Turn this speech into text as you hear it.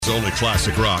It's only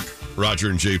classic rock. Roger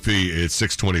and JP, it's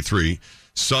 6:23.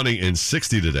 Sunny and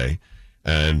 60 today.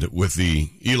 And with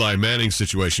the Eli Manning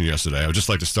situation yesterday, I would just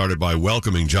like to start it by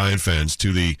welcoming Giant fans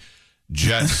to the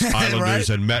Jets, Islanders, right?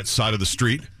 and Mets side of the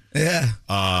street.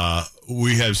 Yeah.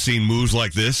 We have seen moves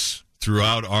like this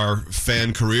throughout our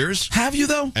fan careers. Have you,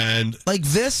 though? And like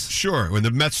this? Sure. When the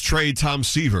Mets trade Tom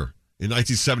Seaver in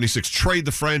 1976, trade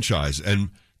the franchise, and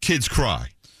kids cry.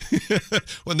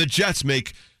 When the Jets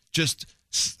make just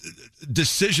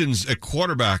decisions at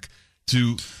quarterback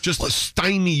to just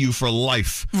stymie you for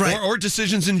life, right? Or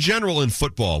decisions in general in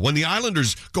football. When the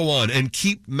Islanders go on and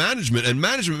keep management, and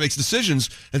management makes decisions,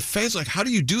 and fans are like, how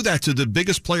do you do that to the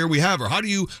biggest player we have? Or how do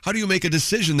you make a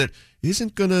decision that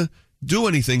isn't going to do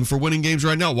anything for winning games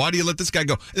right now? Why do you let this guy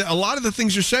go? A lot of the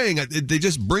things you're saying, they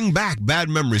just bring back bad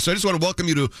memories. So I just want to welcome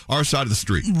you to our side of the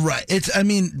street. Right.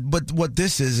 But what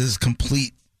this is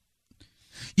complete.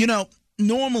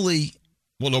 Normally.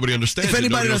 Well, nobody understands. If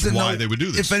anybody doesn't why know they would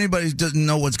do this. If anybody doesn't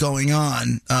know what's going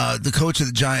on, the coach of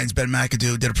the Giants, Ben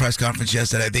McAdoo, did a press conference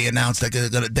yesterday. They announced that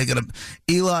they're gonna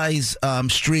Eli's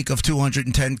streak of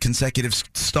 210 consecutive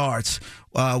starts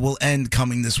will end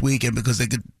coming this weekend because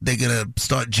they're gonna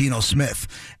start Geno Smith.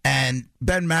 And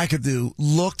Ben McAdoo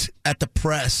looked at the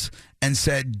press and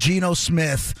said, Geno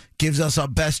Smith gives us our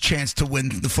best chance to win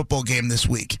the football game this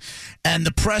week. And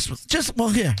the press was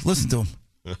here, listen to him.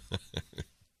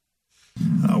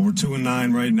 We're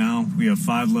 2-9 right now. We have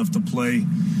 5 left to play.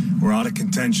 We're out of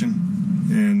contention,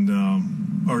 and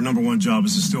our number one job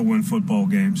is to still win football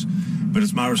games. But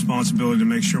it's my responsibility to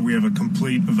make sure we have a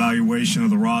complete evaluation of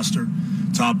the roster,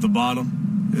 top to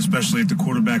bottom, especially at the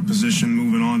quarterback position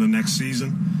moving on to next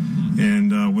season.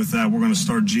 And with that, we're going to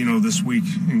start Geno this week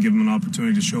and give him an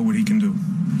opportunity to show what he can do.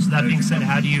 So that being said,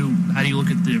 how do you look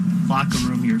at the locker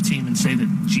room, your team, and say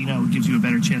that Geno gives you a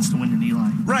better chance to win than Eli?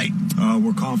 Right.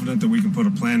 We're confident that we can put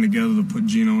a plan together to put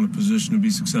Geno in a position to be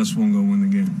successful and go win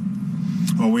the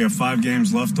game. Well, we have 5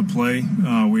 games left to play.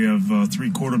 We have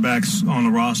 3 quarterbacks on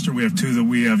the roster. We have 2 that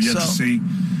we have yet to see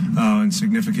in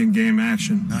significant game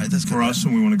action for us,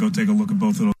 and we want to go take a look at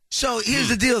both of those. So here's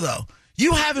the deal, though.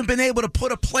 You haven't been able to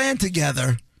put a plan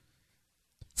together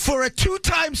for a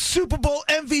 2-time Super Bowl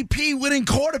MVP winning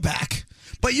quarterback,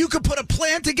 but you could put a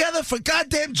plan together for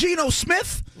goddamn Geno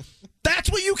Smith?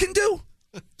 That's what you can do?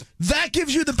 That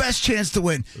gives you the best chance to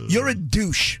win. You're a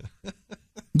douche.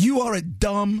 You are a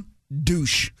dumb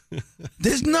douche.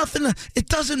 There's nothing. It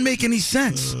doesn't make any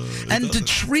sense. And to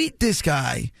treat this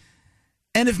guy,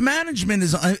 and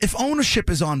if ownership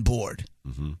is on board,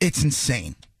 it's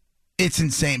insane. It's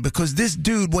insane because this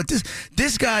dude,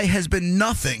 this guy has been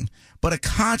nothing but a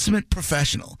consummate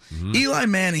professional. Eli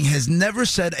Manning has never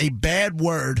said a bad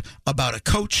word about a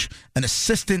coach, an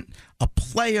assistant, a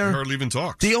player. Hardly even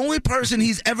talks. The only person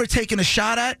he's ever taken a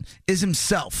shot at is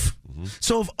himself.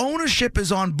 So if ownership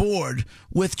is on board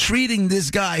with treating this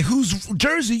guy, whose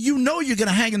jersey you're going to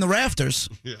hang in the rafters.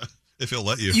 Yeah. If he'll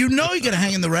let you. You're going to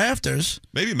hang in the rafters.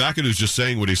 Maybe McAdoo's just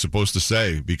saying what he's supposed to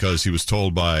say because he was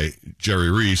told by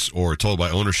Jerry Reese or told by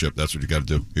ownership. That's what you got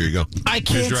to do. Here you go.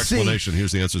 Here's your explanation.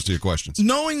 Here's the answers to your questions.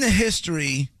 Knowing the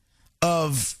history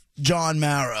of John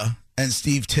Mara and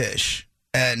Steve Tisch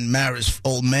and Mara's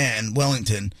old man,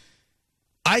 Wellington,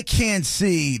 I can't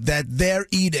see that their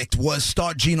edict was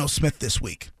start Geno Smith this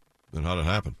week. Then how did it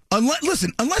happen?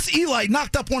 Unless Eli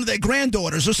knocked up one of their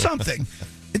granddaughters or something.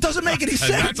 It doesn't make any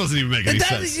sense. And that doesn't even make any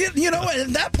sense. You know what? At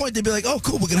that point, they'd be like, oh,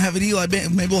 cool, we're going to have an Eli.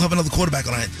 Maybe we'll have another quarterback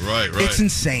on it. Right. It's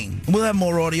insane. We'll have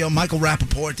more audio. Michael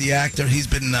Rappaport, the actor, he's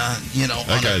been,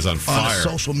 that guy's on fire. On a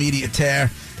social media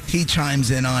tear. He chimes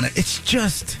in on it. It's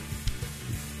just...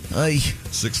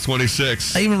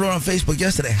 626. I even wrote on Facebook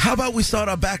yesterday, how about we start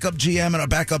our backup GM and our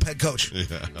backup head coach?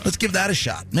 Yeah. Let's give that a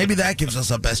shot. Maybe that gives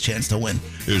us our best chance to win.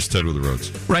 Here's Ted with the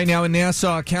roads. Right now in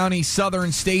Nassau County,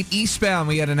 Southern State eastbound,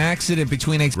 we had an accident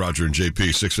between Roger and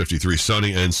JP, 6:53,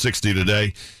 sunny and 60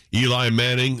 today. Eli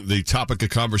Manning, the topic of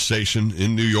conversation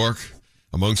in New York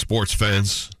among sports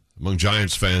fans, among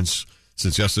Giants fans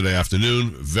since yesterday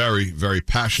afternoon. Very, very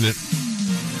passionate.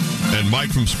 And Mike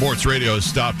from Sports Radio has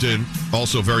stopped in,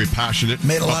 also very passionate,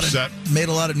 upset. Made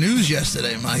a lot of news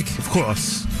yesterday, Mike. Of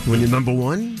course. When you're number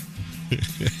one,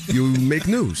 you make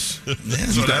news.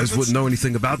 You guys wouldn't know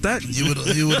anything about that. You would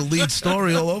a lead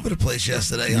story all over the place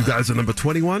yesterday. You guys are number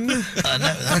 21?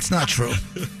 That's not true.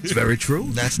 It's very true.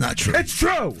 That's not true. It's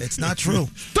true. It's not true.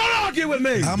 Don't argue with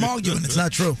me. I'm arguing. It's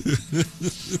not true.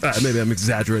 Maybe I'm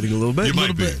exaggerating a little bit. You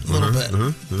might be. A little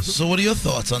bit. So what are your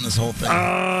thoughts on this whole thing?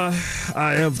 I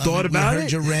have thought about it. We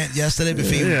heard your rant yesterday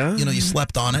before you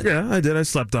slept on it. Yeah, I did. I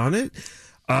slept on it.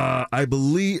 I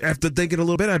believe, after thinking a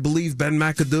little bit, I believe Ben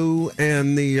McAdoo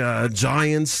and the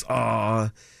Giants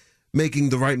are making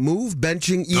the right move,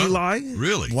 benching Eli.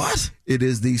 Really? What? It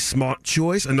is the smart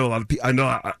choice. I know a lot of people. I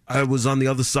know I was on the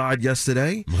other side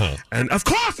yesterday, and of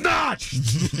course not.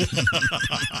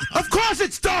 Of course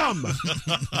it's dumb.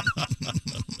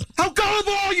 How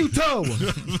gullible are you two?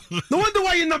 No wonder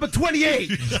why you're number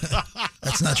 28.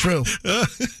 That's not true.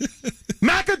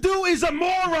 McAdoo is a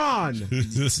moron.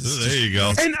 There you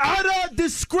go. An utter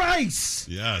disgrace.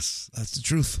 Yes. That's the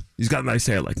truth. He's got nice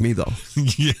hair like me, though.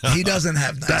 Yeah. He doesn't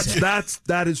have nice hair.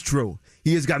 That is true.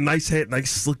 He has got nice hair,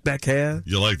 nice slick back hair.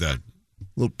 You like that? A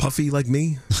little puffy like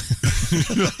me.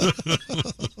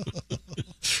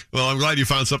 Well, I'm glad you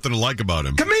found something to like about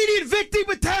him. Comedian Vic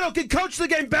DiMatteo can coach the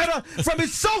game better from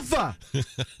his sofa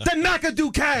than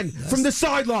McAdoo can from the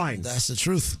sideline. That's the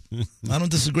truth. I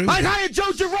don't disagree with I'd you. hire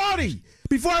Joe Girardi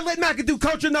before I let McAdoo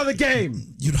coach another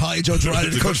game. You'd hire Joe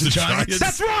Girardi to coach the Giants?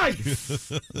 That's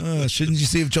right. Shouldn't you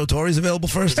see if Joe Torre's available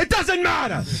first? It doesn't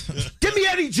matter. Give me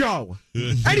Eddie Joe.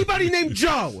 Anybody named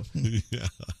Joe. Yeah.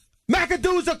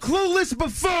 McAdoo's a clueless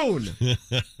buffoon.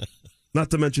 Not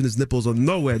to mention his nipples are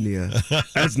nowhere near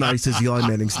as nice as Eli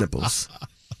Manning's nipples.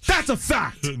 That's a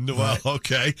fact. Well,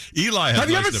 okay. Eli has Have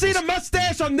you ever nice seen a nipples.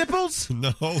 mustache on nipples?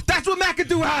 No. That's what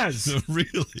McAdoo has.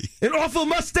 Really? An awful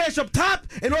mustache up top,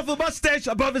 an awful mustache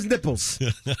above his nipples.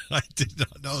 I did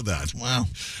not know that. Wow.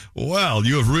 Well,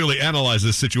 you have really analyzed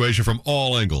this situation from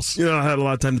all angles. You know, I had a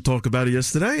lot of time to talk about it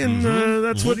yesterday, and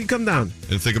that's what he come down.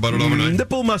 And think about it overnight.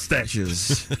 Nipple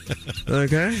mustaches.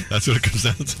 Okay? That's what it comes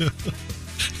down to.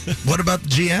 What about the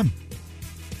GM?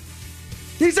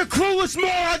 He's a clueless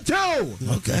moron, too.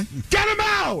 Okay. Get him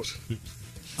out.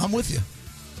 I'm with you.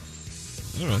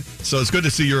 All right. So it's good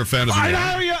to see you're a fan of the I'd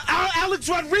game. hire Alex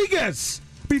Rodriguez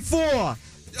before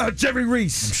Jerry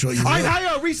Reese. I'm sure you I'd would.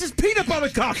 hire Reese's Peanut Butter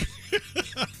Cup.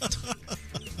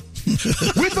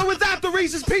 With or without the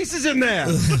Reese's Pieces in there.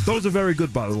 Those are very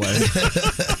good, by the way.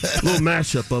 A little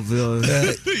mashup of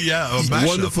Yeah, a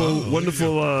mashup. wonderful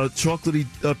chocolatey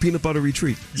peanut butter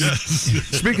retreat. Yes.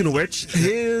 Speaking of which,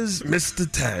 here's Mr.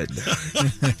 Ted.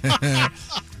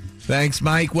 Thanks,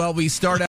 Mike. Well, we start out.